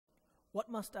"What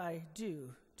must I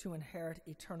do to inherit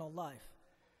eternal life?"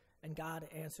 And God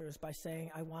answers by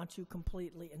saying, "I want you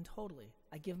completely and totally.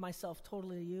 I give myself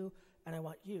totally to you, and I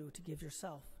want you to give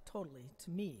yourself totally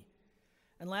to me."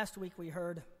 And last week we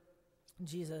heard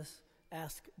Jesus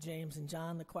ask James and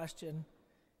John the question,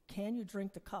 "Can you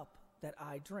drink the cup that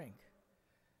I drink?"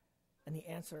 And the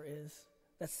answer is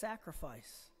that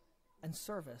sacrifice and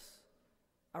service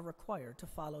are required to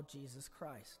follow Jesus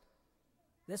Christ.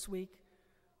 This week,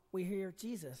 we hear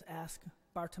Jesus ask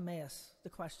Bartimaeus the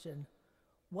question,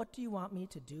 "What do you want me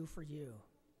to do for you?"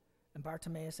 And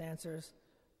Bartimaeus answers,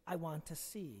 "I want to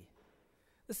see."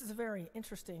 This is a very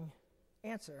interesting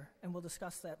answer, and we'll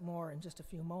discuss that more in just a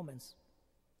few moments.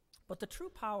 But the true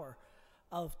power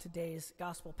of today's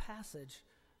gospel passage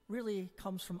really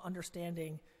comes from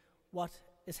understanding what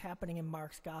is happening in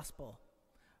Mark's gospel.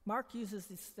 Mark uses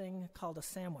this thing called a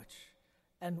sandwich.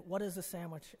 And what is a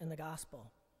sandwich in the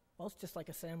gospel? Well, it's just like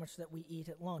a sandwich that we eat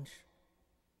at lunch.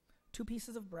 2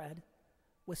 pieces of bread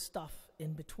with stuff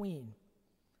in between.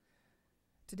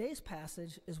 Today's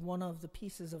passage is one of the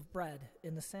pieces of bread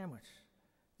in the sandwich.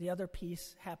 The other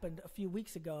piece happened a few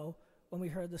weeks ago when we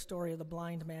heard the story of the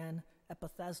blind man at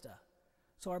Bethesda.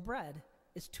 So our bread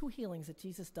is 2 healings that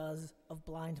Jesus does of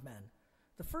blind men.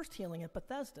 The first healing at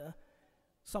Bethesda,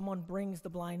 someone brings the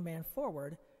blind man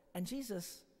forward, and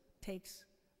Jesus takes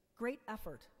great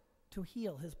effort to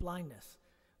heal his blindness.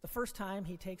 The first time,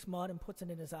 he takes mud and puts it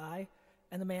in his eye,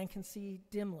 and the man can see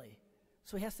dimly.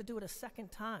 So he has to do it a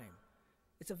second time.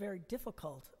 It's a very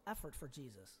difficult effort for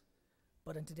Jesus.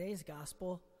 But in today's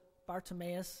gospel,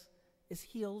 Bartimaeus is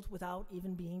healed without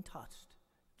even being touched.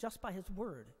 Just by his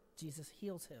word, Jesus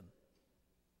heals him.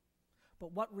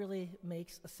 But what really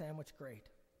makes a sandwich great?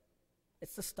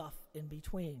 It's the stuff in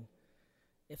between.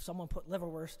 If someone put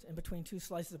liverwurst in between 2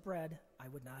 slices of bread, I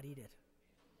would not eat it.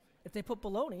 If they put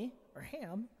bologna or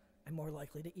ham, I'm more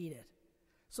likely to eat it.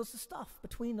 So it's the stuff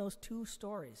between those 2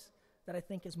 stories that I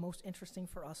think is most interesting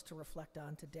for us to reflect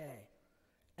on today.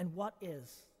 And what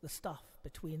is the stuff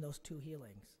between those 2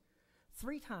 healings?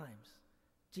 3 times,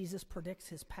 Jesus predicts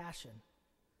his passion,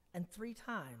 and 3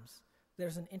 times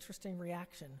there's an interesting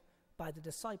reaction by the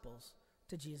disciples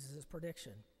to Jesus'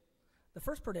 prediction. The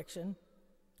first prediction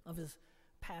of his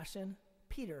passion,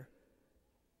 Peter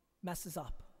messes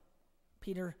up.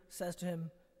 Peter says to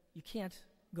him, "You can't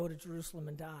go to Jerusalem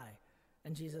and die."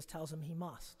 And Jesus tells him he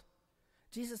must.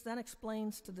 Jesus then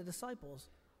explains to the disciples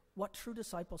what true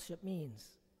discipleship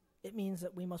means. It means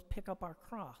that we must pick up our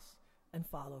cross and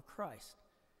follow Christ.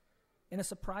 In a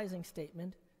surprising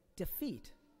statement,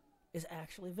 defeat is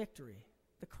actually victory,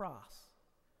 the cross.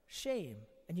 Shame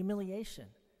and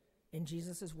humiliation in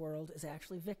Jesus' world is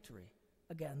actually victory,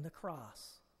 again, the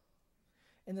cross.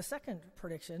 In the second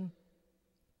prediction,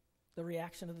 the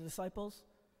reaction of the disciples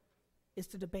is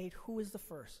to debate who is the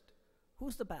first,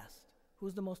 who's the best,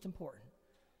 who's the most important,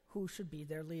 who should be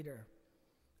their leader.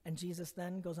 And Jesus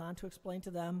then goes on to explain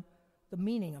to them the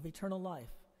meaning of eternal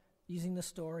life using the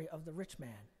story of the rich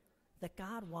man, that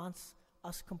God wants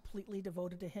us completely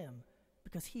devoted to him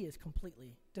because he is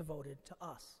completely devoted to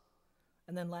us.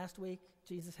 And then last week,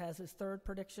 Jesus has his third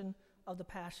prediction of the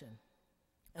passion.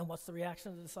 And what's the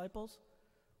reaction of the disciples?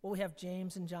 Well, we have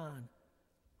James and John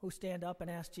who stand up and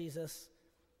ask Jesus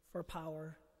for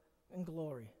power and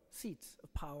glory, seats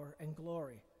of power and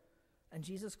glory. And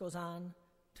Jesus goes on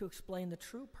to explain the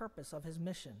true purpose of his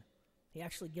mission. He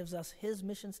actually gives us his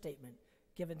mission statement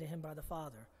given to him by the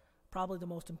Father, probably the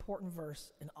most important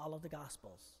verse in all of the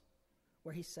Gospels,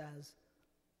 where he says,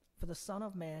 "For the Son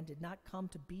of Man did not come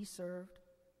to be served,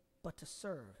 but to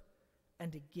serve,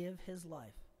 and to give his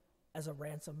life as a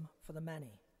ransom for the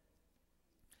many."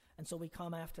 And so we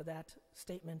come after that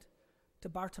statement to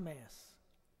Bartimaeus.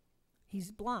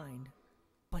 He's blind,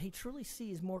 but he truly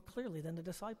sees more clearly than the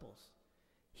disciples.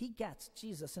 He gets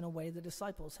Jesus in a way the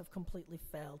disciples have completely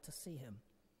failed to see him.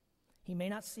 He may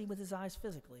not see with his eyes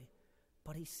physically,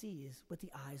 but he sees with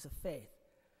the eyes of faith.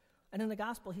 And in the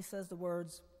gospel, he says the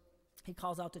words, he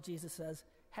calls out to Jesus, says,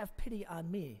 "Have pity on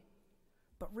me."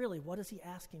 But really, what is he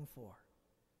asking for?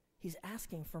 He's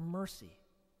asking for mercy.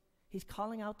 He's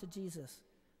calling out to Jesus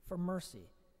for mercy.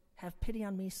 "Have pity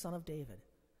on me, Son of David."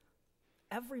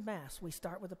 Every Mass, we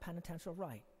start with a penitential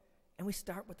rite, and we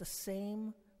start with the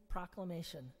same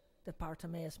proclamation that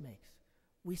Bartimaeus makes.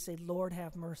 We say, "Lord,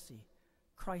 have mercy.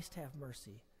 Christ, have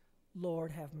mercy.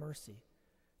 Lord, have mercy."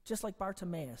 Just like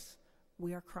Bartimaeus,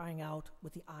 we are crying out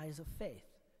with the eyes of faith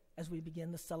as we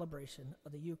begin the celebration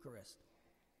of the Eucharist.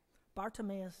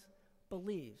 Bartimaeus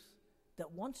believes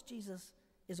that once Jesus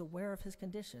is aware of his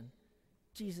condition,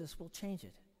 Jesus will change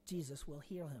it. Jesus will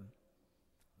heal him.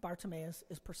 Bartimaeus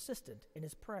is persistent in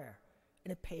his prayer,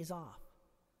 and it pays off.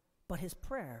 But his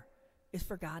prayer is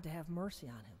for God to have mercy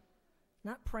on him.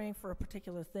 Not praying for a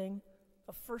particular thing,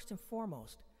 but first and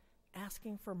foremost,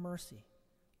 asking for mercy.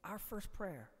 Our first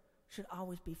prayer should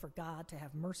always be for God to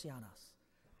have mercy on us,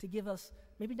 to give us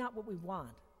maybe not what we want,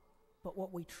 but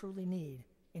what we truly need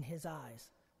in his eyes,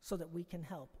 so that we can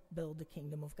help build the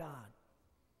kingdom of God.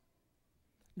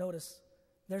 Notice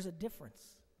there's a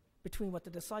difference between what the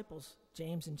disciples,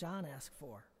 James and John, ask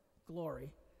for,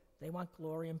 glory. They want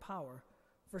glory and power,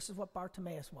 versus what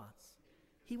Bartimaeus wants.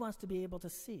 He wants to be able to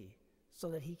see so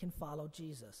that he can follow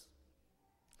Jesus.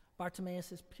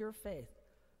 Bartimaeus' pure faith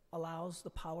allows the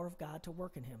power of God to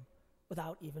work in him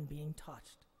without even being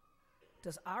touched.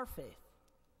 Does our faith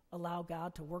allow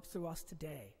God to work through us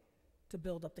today to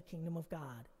build up the kingdom of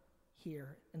God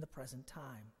here in the present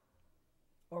time?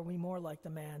 Or are we more like the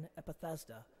man at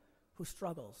Bethesda who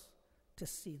struggles to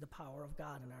see the power of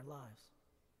God in our lives?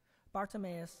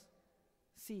 Bartimaeus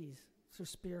sees through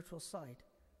spiritual sight,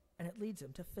 and it leads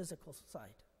him to physical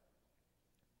sight.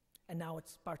 And now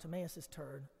it's Bartimaeus'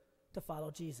 turn to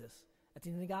follow Jesus. At the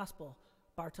end of the gospel,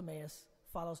 Bartimaeus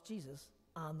follows Jesus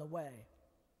on the way.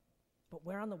 But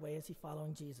where on the way is he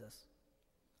following Jesus?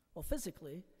 Well,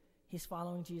 physically, he's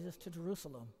following Jesus to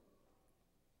Jerusalem.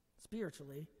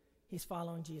 Spiritually, he's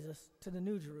following Jesus to the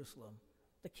New Jerusalem,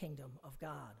 the kingdom of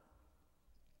God.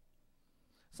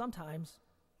 Sometimes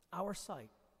our sight,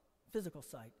 physical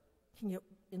sight, can get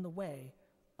in the way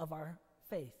of our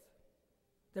faith.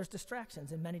 There's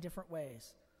distractions in many different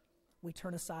ways. We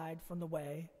turn aside from the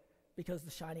way because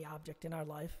the shiny object in our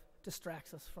life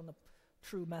distracts us from the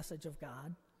true message of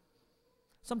God.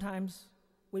 Sometimes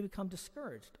we become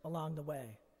discouraged along the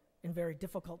way in very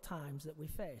difficult times that we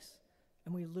face,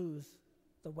 and we lose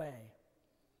the way.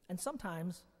 And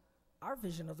sometimes our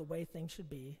vision of the way things should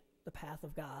be, the path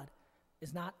of God,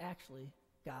 is not actually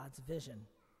God's vision.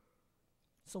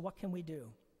 So what can we do?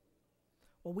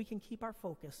 Well, we can keep our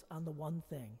focus on the one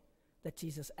thing that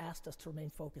Jesus asked us to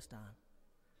remain focused on,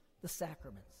 the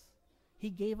sacraments. He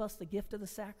gave us the gift of the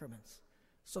sacraments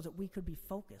so that we could be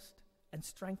focused and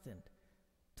strengthened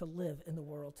to live in the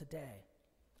world today.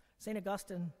 St.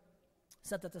 Augustine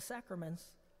said that the sacraments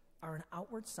are an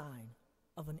outward sign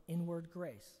of an inward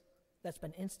grace that's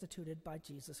been instituted by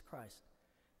Jesus Christ.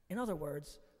 In other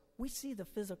words, we see the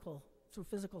physical, through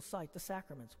physical sight, the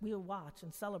sacraments. We'll watch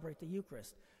and celebrate the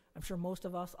Eucharist. I'm sure most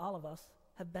of us, all of us,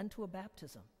 have been to a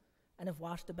baptism and have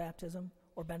watched a baptism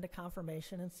or been to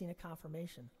confirmation and seen a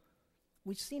confirmation.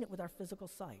 We've seen it with our physical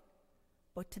sight.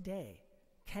 But today,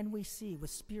 can we see with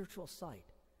spiritual sight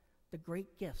the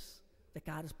great gifts that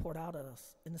God has poured out on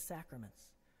us in the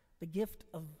sacraments? The gift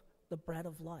of the bread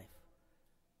of life,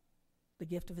 the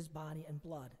gift of his body and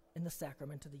blood in the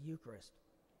sacrament of the Eucharist.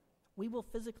 We will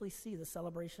physically see the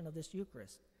celebration of this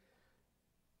Eucharist.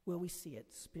 Will we see it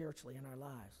spiritually in our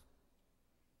lives?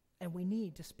 And we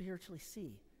need to spiritually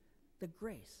see the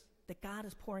grace that God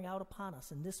is pouring out upon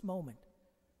us in this moment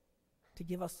to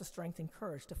give us the strength and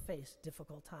courage to face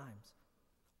difficult times.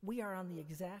 We are on the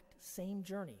exact same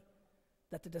journey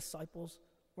that the disciples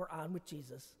were on with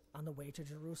Jesus on the way to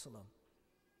Jerusalem.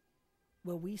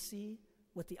 Will we see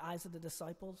with the eyes of the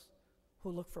disciples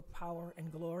who look for power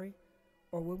and glory,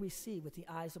 or will we see with the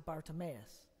eyes of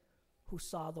Bartimaeus who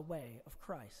saw the way of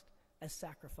Christ as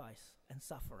sacrifice and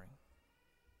suffering?